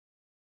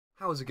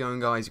How's it going,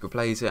 guys? You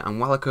Plays here, and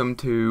welcome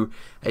to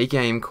a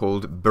game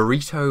called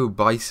Burrito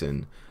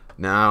Bison.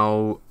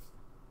 Now,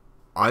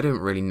 I don't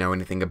really know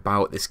anything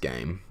about this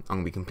game, I'm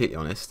gonna be completely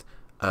honest.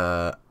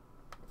 I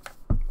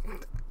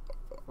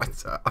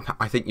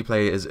think you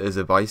play as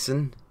a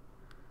bison.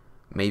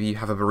 Maybe you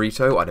have a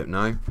burrito, I don't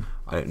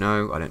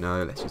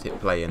know. Let's just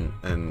hit play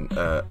and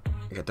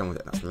get done with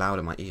it. That's loud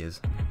in my ears.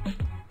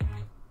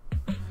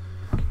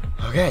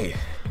 Okay.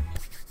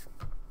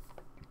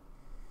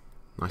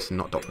 Nice and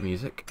not Doppler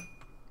music.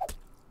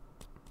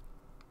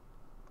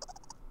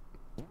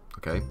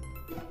 Okay.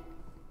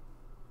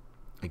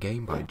 A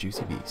game by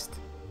Juicy Beast.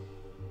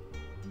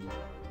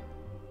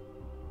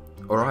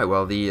 Alright,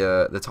 well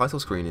the title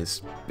screen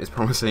is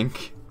promising.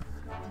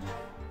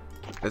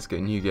 Let's get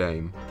a new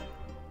game.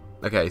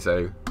 Okay,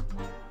 so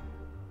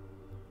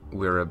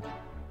we're a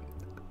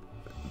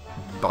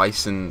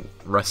bison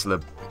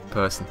wrestler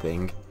person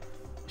thing.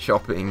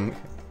 Shopping.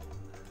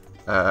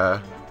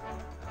 And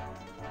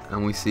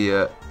we see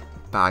a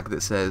bag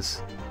that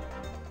says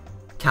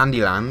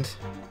Candyland.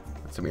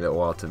 It took me a little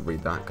while to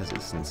read that because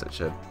it's in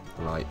such a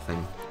light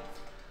thing.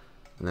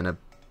 And then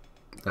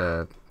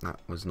that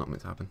was not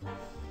meant to happen.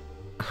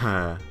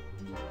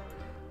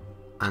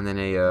 And then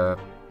a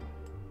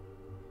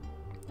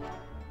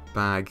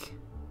bag.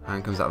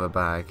 Hand comes out of a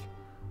bag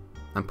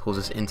and pulls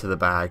us into the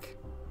bag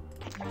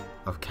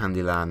of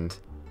Candyland.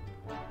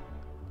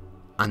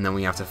 And then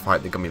we have to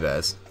fight the gummy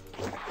bears.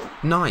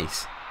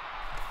 Nice!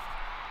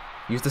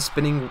 Use the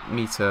spinning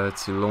meter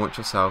to launch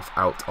yourself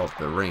out of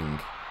the ring.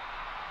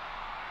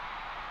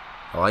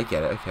 Oh, I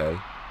get it, okay.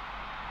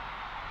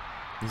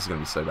 This is going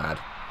to be so bad.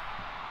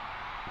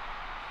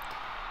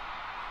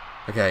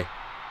 Okay.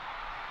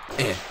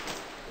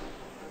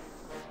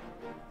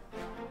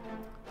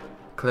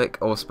 Click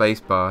or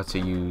spacebar to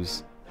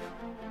use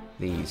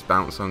these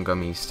bounce on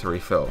gummies to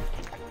refill.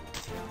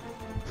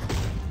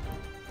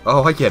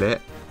 Oh, I get it.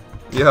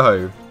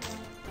 Yo.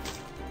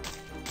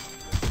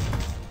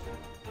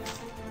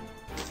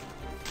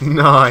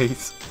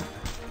 Nice.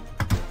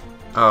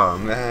 Oh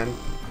man.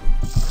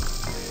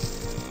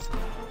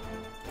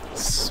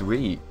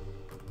 Sweet.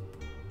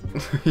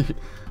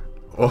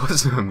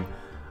 Awesome.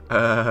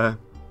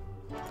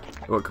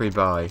 What can we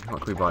buy?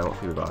 What can we buy? What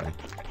can we buy?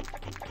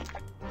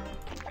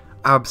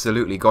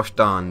 Absolutely, gosh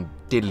darn,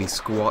 diddly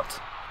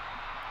squat.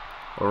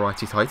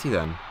 Alrighty tighty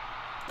then.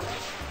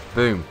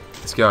 Boom.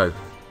 Let's go.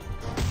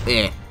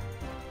 Yeah.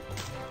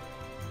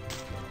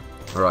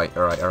 Alright.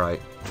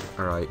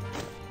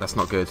 That's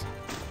not good.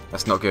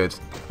 That's not good.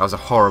 That was a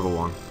horrible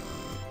one.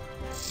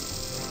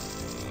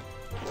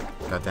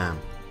 God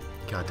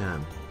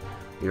damn.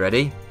 You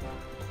ready?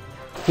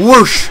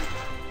 Whoosh!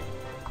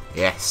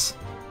 Yes.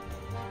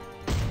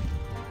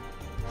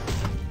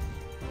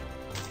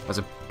 That's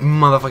a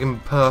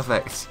motherfucking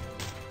perfect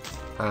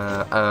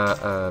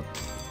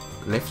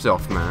lift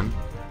off, man.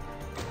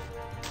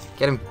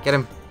 Get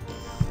him.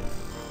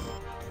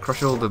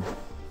 Crush all the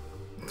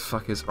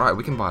fuckers. Right,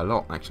 we can buy a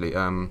lot actually.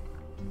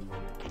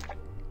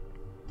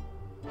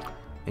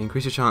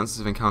 Increase your chances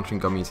of encountering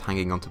gummies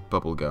hanging onto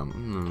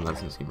bubblegum. That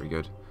doesn't seem very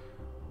good.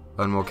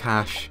 Earn more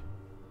cash.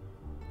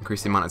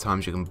 Increase the amount of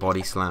times you can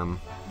body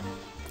slam.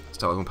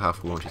 Start with more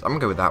powerful launches. I'm gonna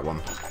go with that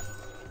one.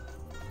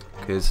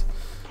 Because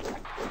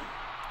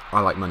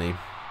I like money.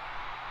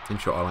 In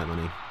short, I like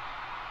money.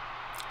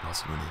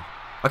 Lots of money.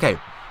 Okay.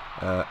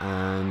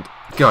 And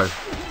go.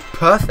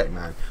 Perfect,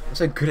 man. I'm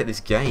so good at this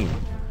game.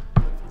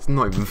 It's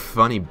not even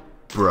funny,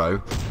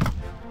 bro.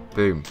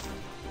 Boom.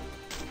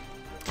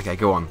 Okay,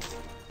 go on.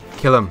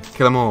 Kill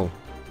them all.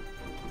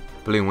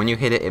 Balloon, when you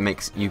hit it, it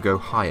makes you go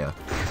higher.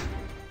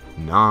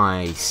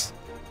 Nice.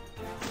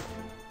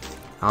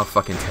 I'll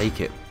fucking take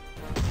it.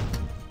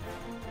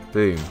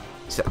 Boom.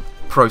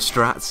 Pro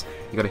strats.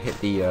 You gotta hit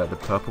the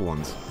purple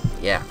ones.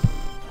 Yeah.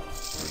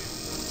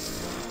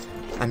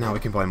 And now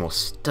we can buy more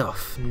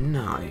stuff.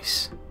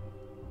 Nice.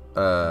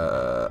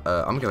 I'm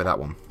gonna go with that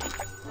one.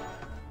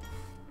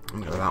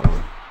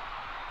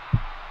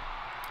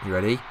 You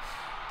ready?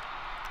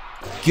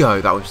 Go!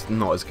 That was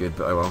not as good,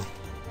 but oh well.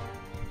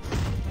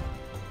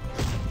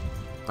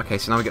 Okay,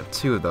 so now we get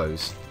 2 of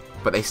those,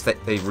 but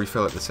they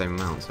refill at the same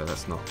amount, so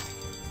that's not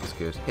as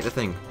good. Hit the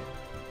thing.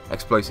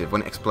 Explosive.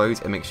 When it explodes,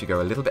 it makes you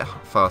go a little bit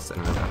faster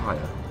and a little bit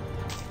higher.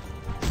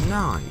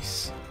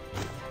 Nice.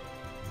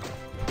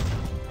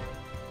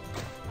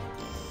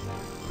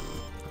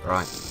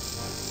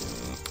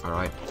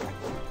 Alright.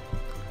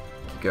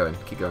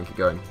 Keep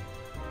going.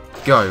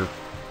 Go!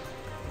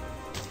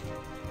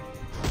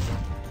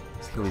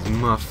 Kill these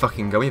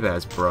motherfucking gummy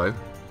bears, bro.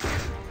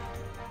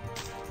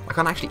 I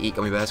can't actually eat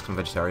gummy bears because I'm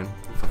vegetarian,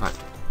 for a fact.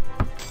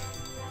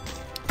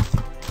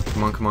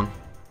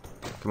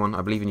 Come on,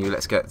 I believe in you.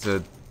 Let's get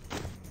to...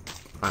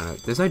 I don't know.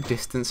 There's no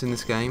distance in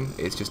this game.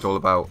 It's just all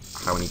about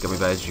how many gummy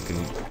bears you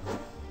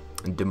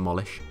can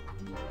demolish.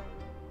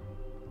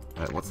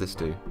 What's this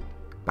do?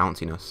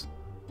 Bounciness.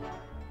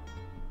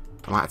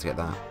 I might have to get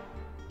that.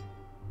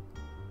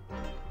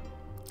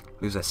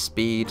 Lose their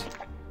speed.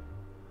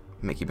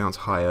 Make you bounce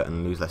higher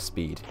and lose less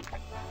speed.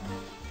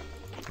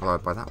 Well,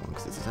 I'd buy that one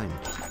because it's the same.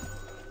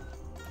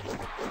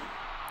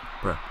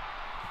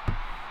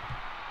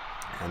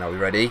 And are we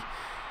ready?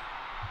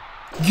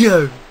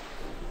 Go!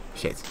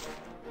 Shit.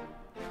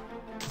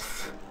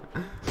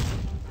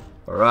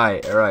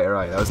 Alright.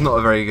 That was not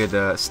a very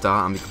good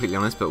start, I'm completely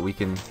honest, but we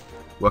can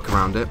work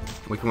around it.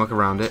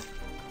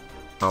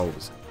 Oh,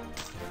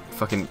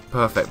 fucking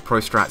perfect. Pro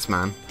strats,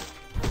 man.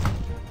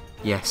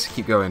 Yes,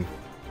 keep going.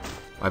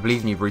 I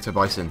believe in you, Burrito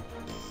Bison.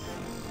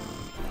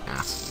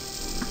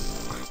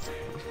 Ass.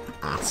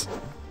 Ass.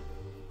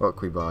 What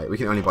can we buy? We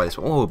can only buy this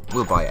one. Oh,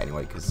 we'll buy it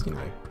anyway, because, you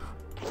know,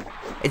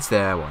 it's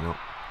there, why not?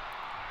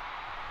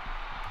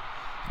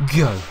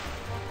 Go!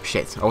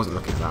 Shit, I wasn't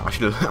looking at that. I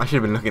should have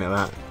been looking at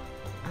that.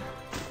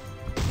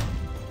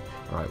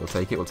 Alright, we'll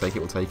take it.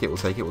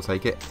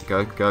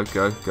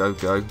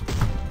 Go.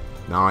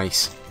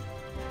 Nice.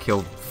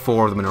 Killed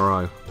 4 of them in a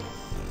row.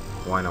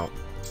 Why not?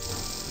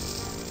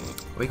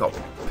 We got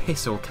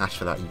piss all cash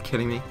for that, are you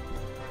kidding me?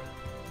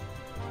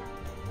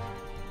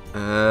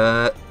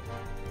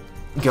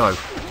 Go.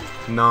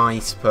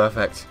 Nice,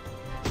 perfect.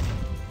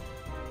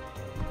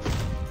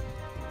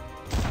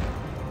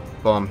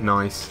 Bomb,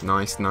 nice.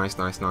 Let's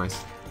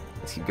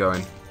keep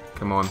going.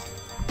 Come on.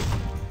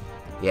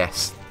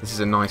 Yes, this is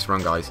a nice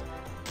run, guys.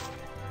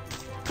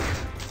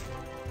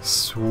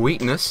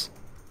 Sweetness.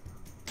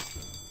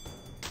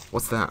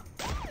 What's that?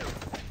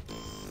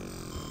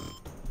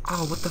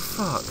 Oh, what the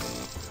fuck?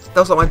 That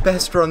was like my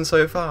best run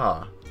so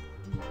far.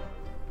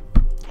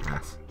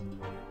 Yes.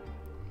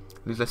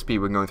 Lose less speed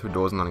when going through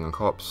doors and landing on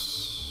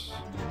cops.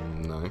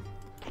 No.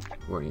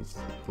 Won't need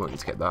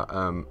to get that.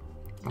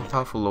 More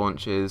powerful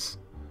launches.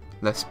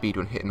 Less speed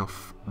when hitting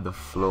off the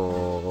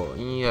floor.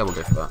 Yeah, we'll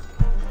go for that.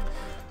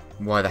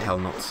 Why the hell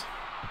not?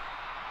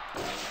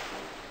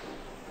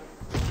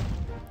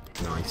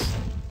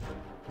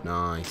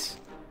 Nice.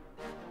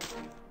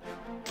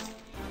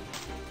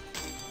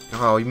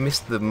 Oh, you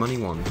missed the money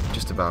one,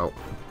 just about.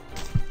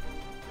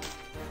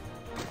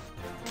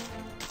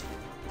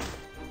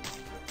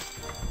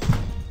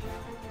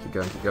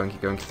 Keep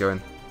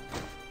going.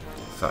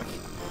 Fuck.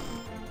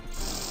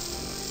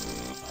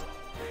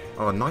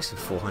 Oh, nice with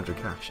 400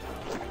 cash.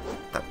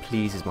 That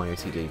pleases my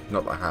OCD.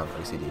 Not that I have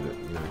OCD, but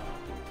you know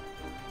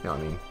what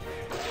I mean.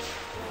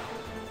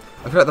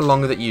 I feel like the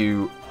longer that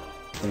you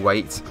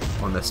wait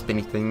on the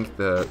spinny thing,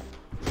 the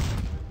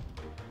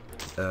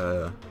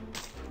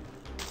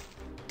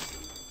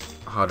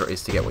harder it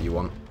is to get what you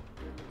want.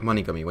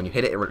 Money gummy. When you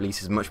hit it, it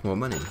releases much more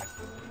money.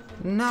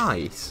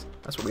 Nice.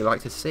 That's what we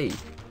like to see.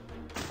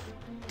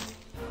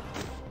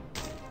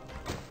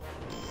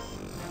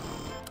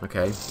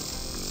 Okay.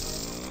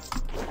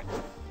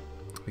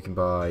 We can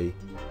buy...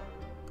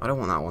 I don't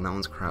want that one. That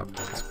one's crap.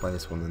 Let's buy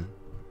this one then.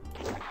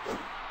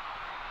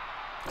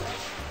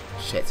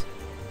 Shit.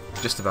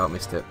 Just about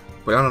missed it.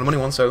 But I'm on the money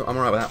one, so I'm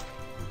alright with that.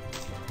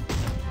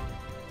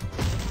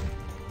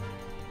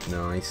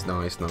 Nice.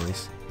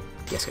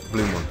 Yes, get the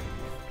bloom one.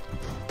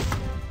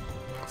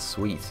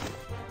 Sweet.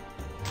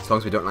 As long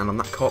as we don't land on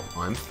that cop,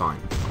 I'm fine.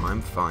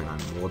 I'm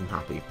more than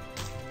happy.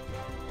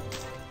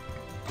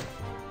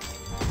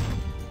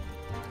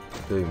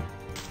 Boom.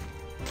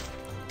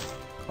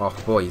 Oh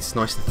boy, it's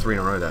nice to 3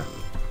 in a row there.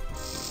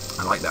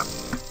 I like that.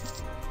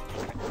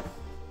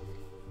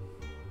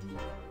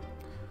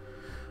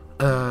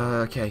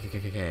 Okay.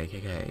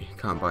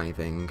 Can't buy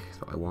anything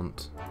that I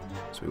want,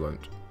 so we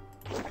won't.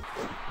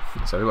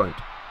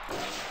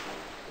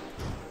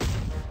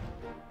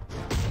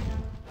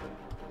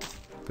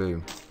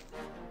 Boom.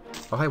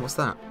 Oh hey, what's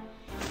that?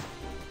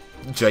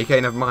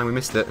 JK, never mind, we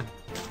missed it.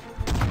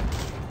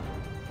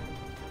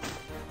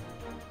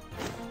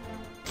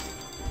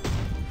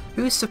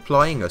 Who is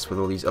supplying us with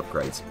all these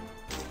upgrades?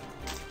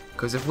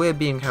 Because if we're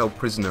being held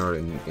prisoner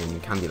in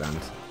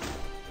Candyland,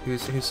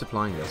 who's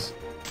supplying us?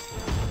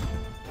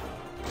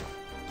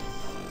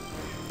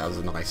 That was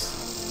a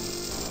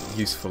nice,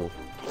 useful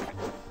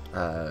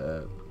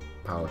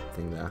power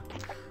thing there.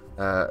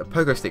 A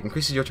pogo stick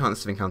increases your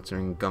chances of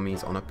encountering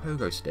gummies on a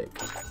pogo stick.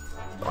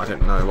 I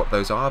don't know what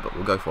those are, but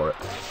we'll go for it.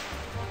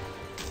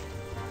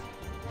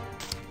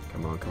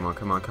 Come on.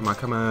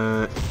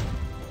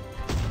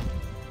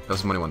 There was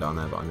some money one down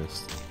there, but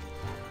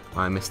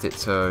I missed it,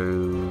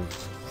 so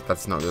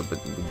that's not good, but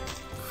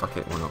fuck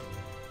it,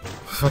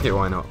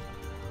 why not?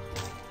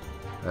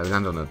 We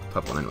landed on a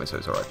purple one anyway, so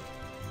it's alright.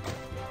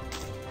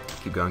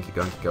 Keep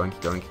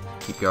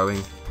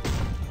going.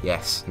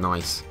 Yes,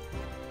 nice.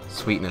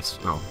 Sweetness.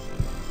 Oh.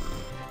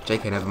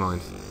 JK, never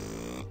mind.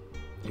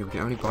 You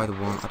can only buy the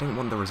one. I don't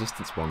want the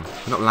resistance one.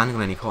 We're not landing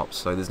on any cops,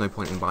 so there's no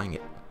point in buying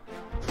it.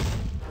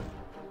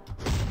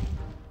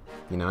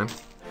 You know?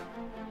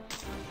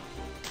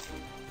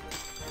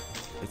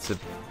 It's a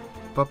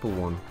bubble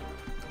one.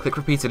 Click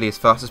repeatedly as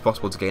fast as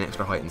possible to gain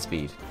extra height and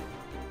speed.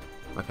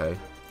 Okay.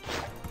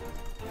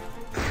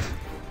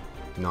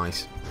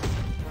 Nice.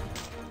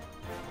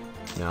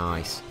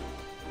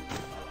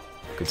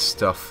 Good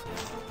stuff.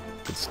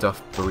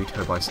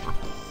 Burrito Bison.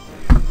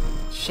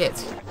 Shit.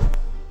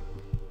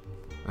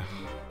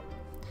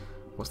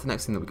 What's the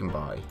next thing that we can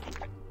buy?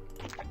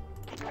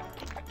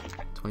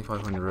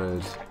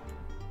 2,500.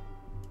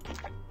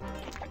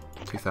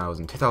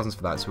 2,000. 2,000's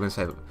for that, so we're going to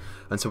save it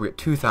until we get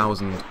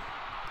 2,000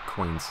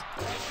 coins.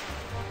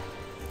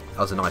 That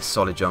was a nice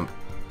solid jump.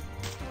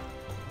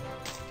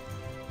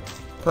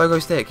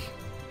 Pogo stick.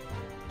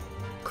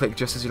 Click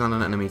just as you land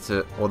on an enemy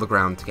or the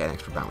ground to get an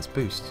extra bounce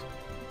boost.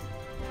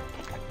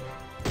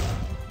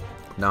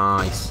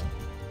 Nice.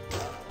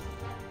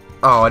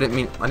 Oh, I didn't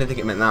think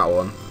it meant that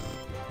one.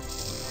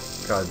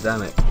 God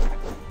damn it.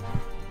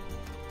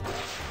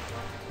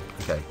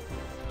 Okay.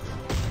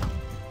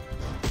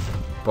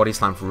 Body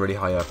slam from really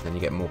high up, and then you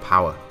get more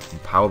power.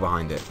 And power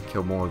behind it.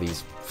 Kill more of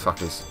these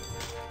fuckers.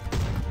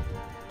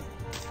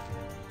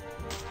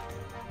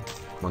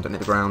 Come on, don't hit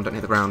the ground, don't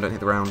hit the ground, don't hit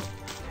the ground.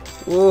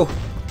 Oh!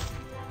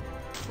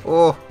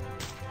 Oh!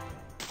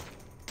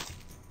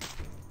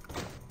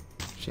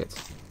 Shit.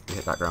 We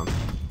hit that ground.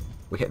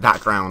 We hit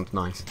that ground.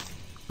 Nice.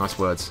 Nice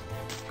words.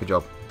 Good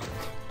job.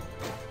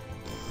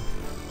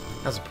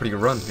 That's a pretty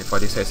good run, if I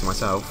do say so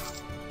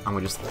myself. And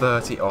we're just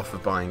 30 off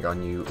of buying our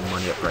new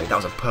money upgrade. That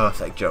was a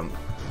perfect jump.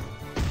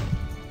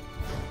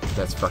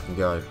 Let's fucking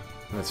go.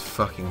 Let's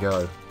fucking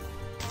go.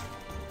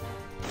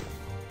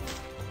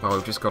 Well,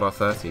 we've just got our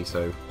 30,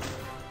 so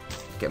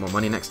get more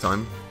money next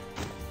time.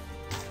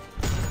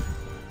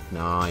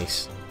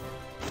 Nice.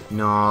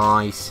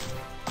 Nice.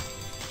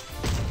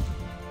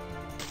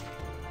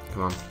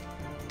 Come on.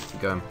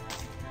 Keep going.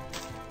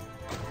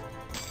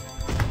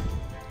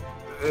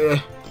 Ugh.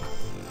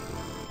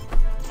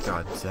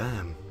 God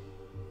damn.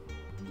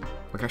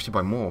 We can actually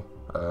buy more.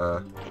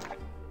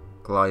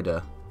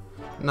 Glider.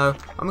 No,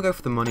 I'm gonna go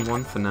for the money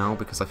one for now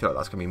because I feel like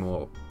that's gonna be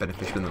more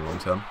beneficial in the long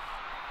term.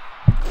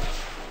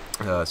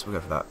 So we'll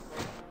go for that.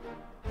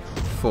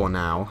 For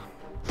now.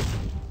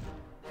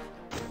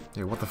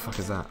 Dude, what the fuck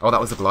is that? Oh, that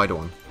was the glider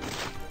one.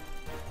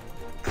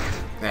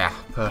 Yeah,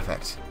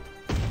 perfect.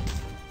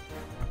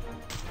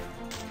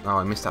 Oh,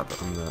 I missed out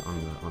on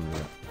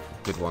the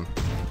good one.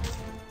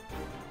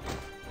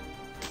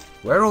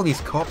 Where are all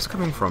these cops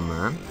coming from,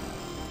 man?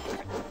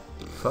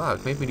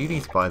 Fuck, maybe we do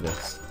need to buy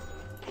this.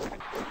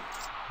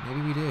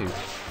 Maybe we do.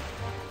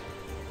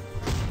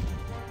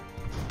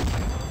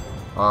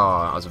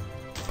 Oh, that was a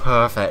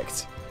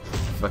perfect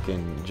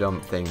fucking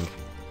jump thing.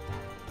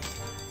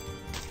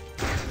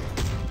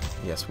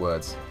 Yes,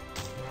 words.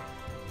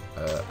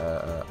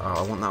 Oh,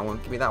 I want that one.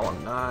 Give me that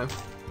one. No.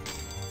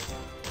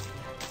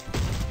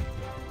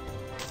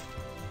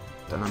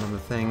 Don't know the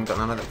thing. Don't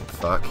know the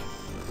fuck.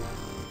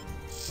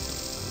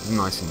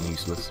 Nice and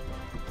useless.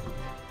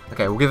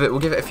 Okay, we'll give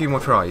it a few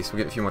more tries. We'll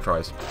give it a few more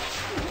tries.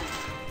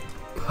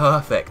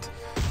 Perfect.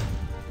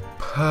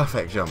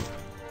 Perfect jump.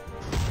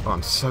 Oh,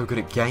 I'm so good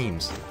at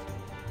games.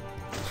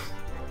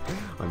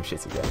 I'm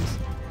shit at games.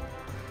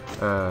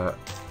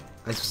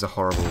 This was a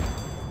horrible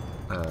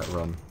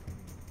run.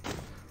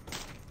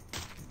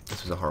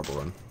 This was a horrible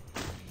run.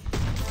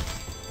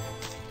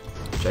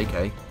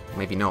 JK,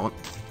 maybe not.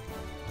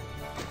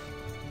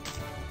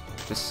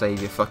 Just save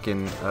your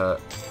fucking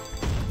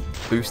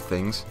boost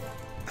things,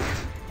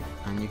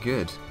 and you're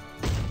good.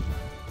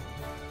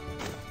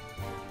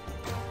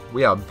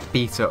 We are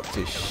beat up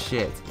to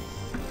shit.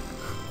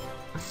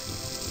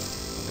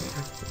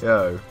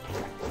 Yo.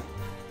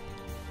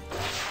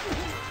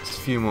 Just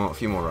a few more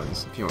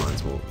runs. A few more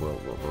runs.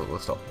 We'll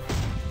stop.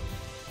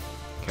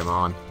 Come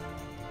on.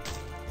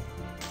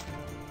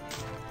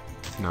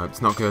 No,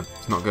 it's not good.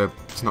 It's not good.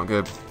 It's not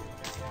good.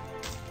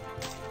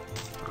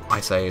 I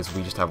say as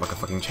we just have like a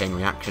fucking chain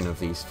reaction of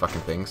these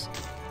fucking things.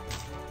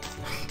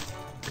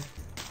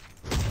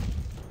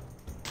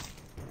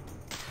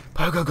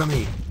 Pogo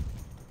Gummy!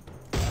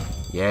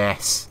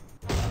 Yes!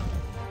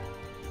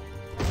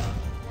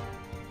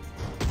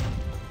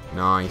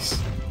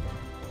 Nice.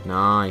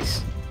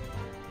 Nice.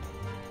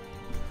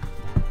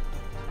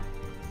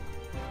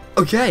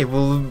 Okay,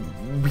 well,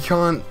 we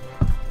can't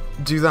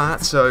do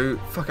that, so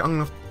fuck it,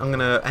 I'm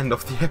gonna end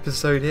off the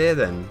episode here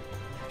then.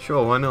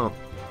 Sure, why not?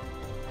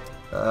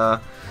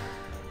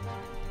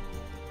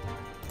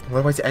 What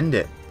a way to end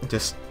it.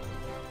 Just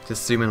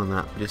zoom in on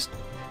that. Just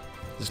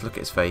look at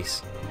his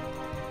face.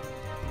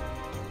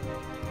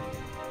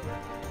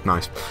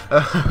 Nice.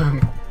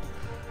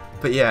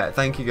 But yeah,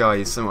 thank you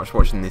guys so much for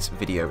watching this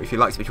video. If you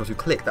liked it, be sure to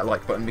click that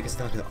like button because it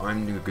tells me that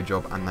I'm doing a good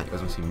job and that you guys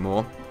want to see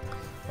more.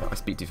 I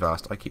speak too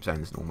fast. I keep saying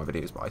this in all my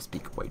videos, but I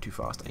speak way too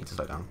fast. I need to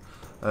slow down.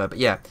 But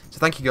yeah, so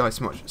thank you guys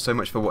so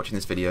much for watching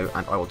this video,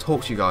 and I will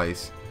talk to you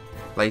guys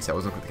later. I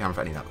wasn't looking at the camera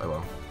for any of that. Oh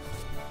well.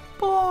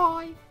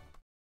 Bye.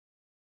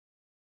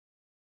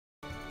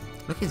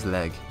 Look at his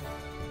leg.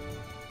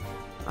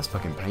 That's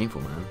fucking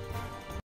painful, man.